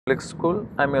Public School.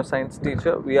 I'm your science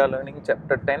teacher. We are learning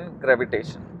chapter 10,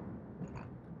 Gravitation.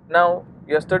 Now,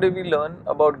 yesterday we learned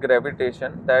about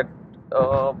gravitation, that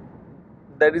uh,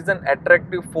 there is an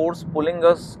attractive force pulling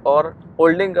us or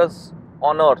holding us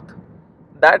on earth.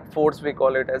 That force we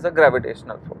call it as a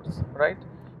gravitational force, right?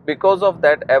 Because of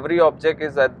that, every object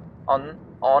is on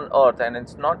earth and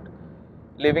it's not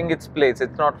leaving its place,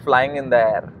 it's not flying in the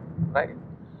air, right?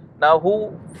 Now,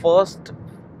 who first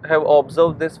have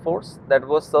observed this force? That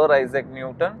was Sir Isaac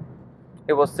Newton.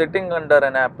 He was sitting under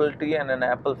an apple tree and an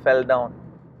apple fell down,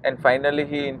 and finally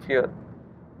he inferred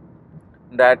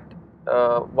that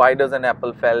why does an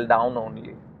apple fell down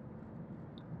only.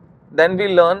 Then we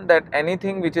learn that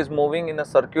anything which is moving in a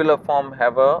circular form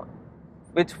have a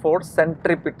which force?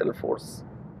 Centripetal force,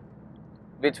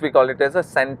 which we call it as a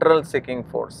central seeking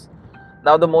force.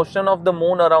 Now the motion of the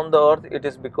moon around the earth, it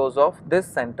is because of this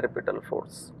centripetal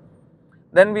force.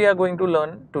 Then we are going to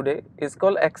learn today is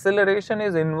called acceleration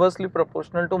is inversely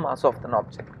proportional to mass of an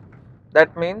object.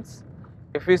 That means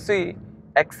if we see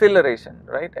acceleration,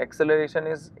 right, acceleration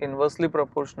is inversely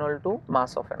proportional to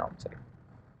mass of an object.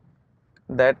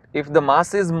 That if the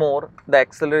mass is more, the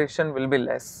acceleration will be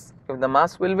less. If the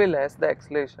mass will be less, the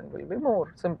acceleration will be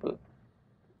more. Simple.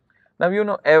 Now you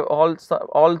know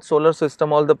all solar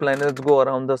system, all the planets go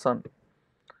around the sun,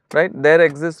 right? There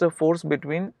exists a force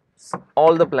between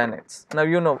all the planets. Now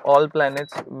you know all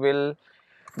planets will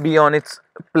be on its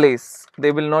place.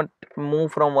 They will not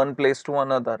move from one place to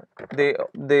another.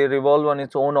 They revolve on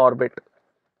its own orbit.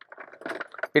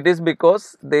 It is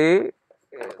because they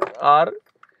are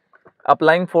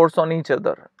applying force on each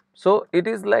other. So it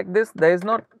is like this. There is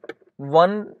not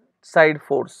one side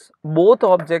force. Both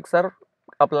objects are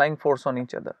applying force on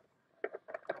each other.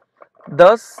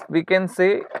 Thus, we can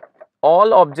say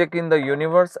all objects in the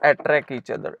universe attract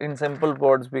each other. In simple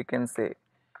words, we can say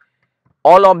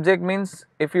all object means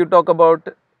if you talk about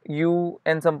you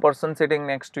and some person sitting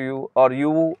next to you, or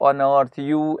you on earth,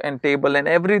 you and table and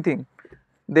everything,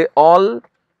 they all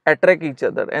attract each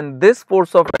other, and this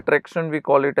force of attraction we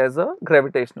call it as a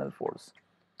gravitational force.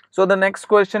 So the next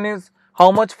question is, how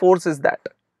much force is that?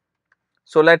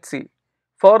 So let's see.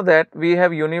 For that we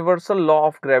have universal law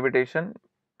of gravitation.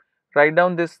 Write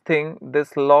down this thing,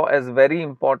 this law as very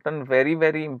important,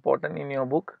 very important in your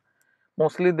book.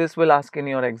 Mostly this will ask in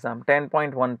your exam.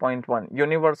 10.1.1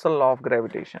 universal law of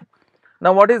gravitation.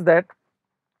 Now what is that?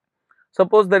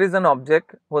 Suppose there is an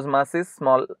object whose mass is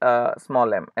small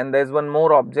m, and there is one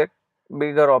more object,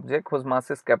 bigger object, whose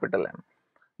mass is capital M.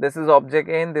 This is object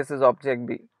A and this is object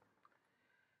B,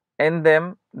 and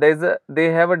them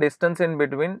they have a distance in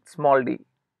between, small d.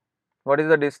 What is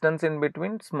the distance in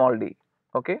between? Small d.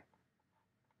 Okay.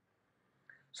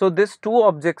 So these two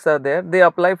objects are there, they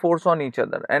apply force on each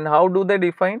other, and how do they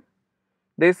define?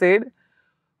 They said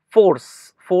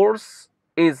force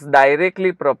is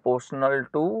directly proportional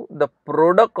to the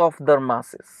product of their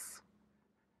masses,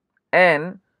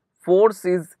 and force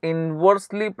is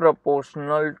inversely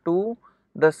proportional to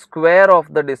the square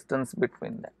of the distance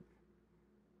between them.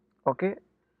 Okay.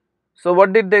 So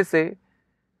what did they say?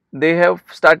 They have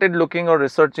started looking or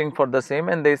researching for the same,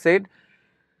 and they said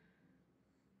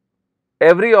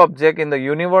every object in the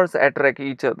universe attract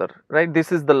each other, right?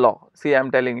 This is the law. See, I am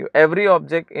telling you, every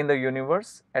object in the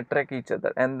universe attract each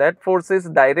other, and that force is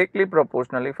directly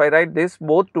proportional. If I write this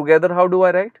both together, how do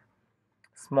I write?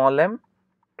 Small m,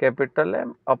 capital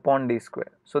M upon d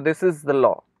square. So this is the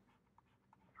law.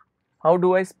 How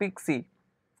do I speak? See,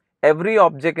 every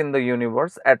object in the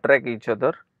universe attract each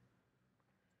other,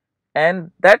 and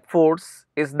that force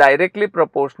is directly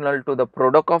proportional to the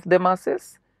product of the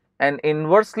masses and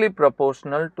inversely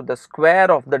proportional to the square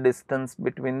of the distance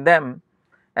between them,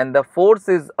 and the force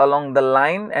is along the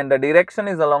line and the direction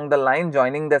is along the line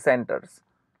joining the centers.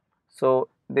 So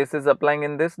this is applying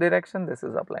in this direction, this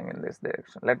is applying in this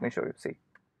direction. Let me show you. See,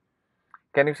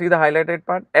 can you see the highlighted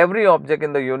part? Every object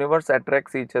in the universe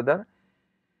attracts each other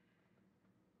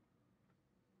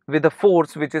with a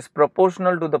force which is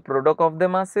proportional to the product of the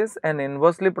masses and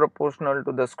inversely proportional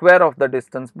to the square of the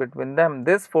distance between them.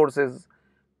 This force is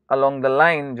along the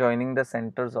line joining the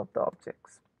centers of the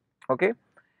objects. Okay.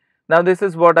 Now this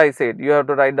is what I said. You have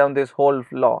to write down this whole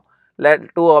law.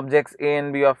 Let two objects A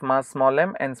and B of mass small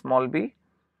m and small b,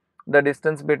 the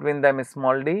distance between them is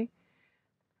small d,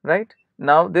 right?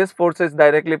 Now this force is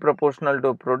directly proportional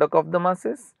to product of the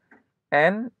masses,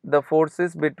 and the force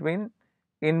is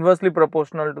inversely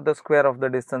proportional to the square of the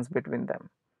distance between them.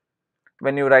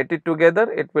 When you write it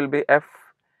together, it will be F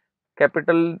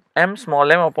capital M small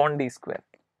m upon d square.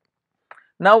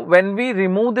 Now when we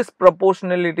remove this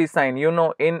proportionality sign, you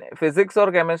know, in physics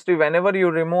or chemistry, whenever you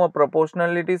remove a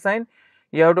proportionality sign,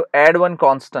 you have to add one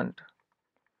constant.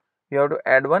 You have to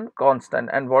add one constant.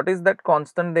 And what is that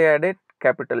constant they added?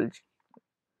 Capital G.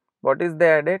 What is they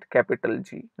added? Capital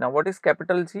G. Now what is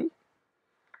capital G?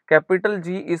 Capital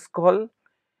G is called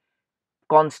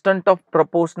constant of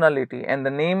proportionality, and the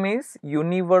name is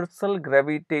universal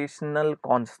gravitational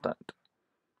constant.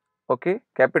 Okay,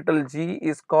 capital G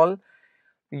is called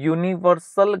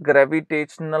universal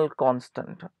gravitational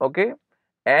constant. Okay,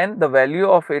 and the value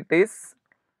of it is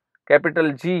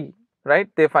capital G, right?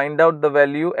 They find out the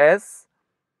value as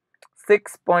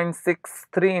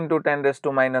 6.63 into 10 raised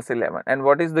to minus 11. And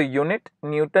what is the unit?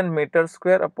 Newton meter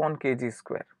square upon kg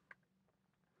square.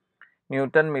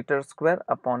 Newton meter square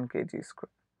upon kg square.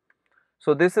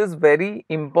 So this is very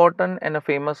important and a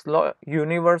famous law,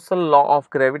 universal law of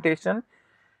gravitation.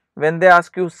 When they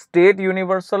ask you state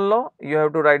universal law, you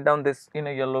have to write down this in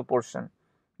a yellow portion.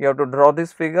 You have to draw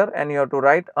this figure and you have to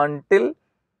write until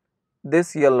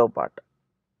this yellow part.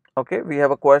 Okay, we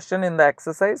have a question in the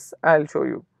exercise, I will show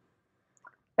you.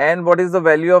 And what is the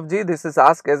value of G? This is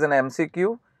asked as an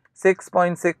MCQ.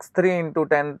 6.63 into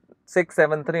 10,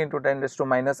 673 into 10 raised to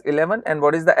minus 11. And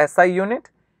what is the SI unit?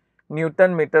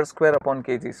 Newton meter square upon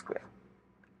kg square.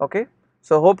 Okay,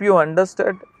 so hope you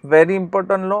understood. Very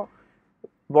important law.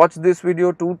 Watch this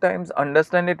video 2 times,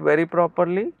 understand it very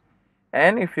properly,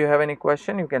 and if you have any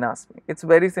question you can ask me. It's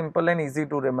very simple and easy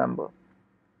to remember,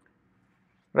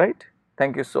 right?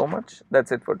 Thank you so much.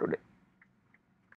 That's it for today.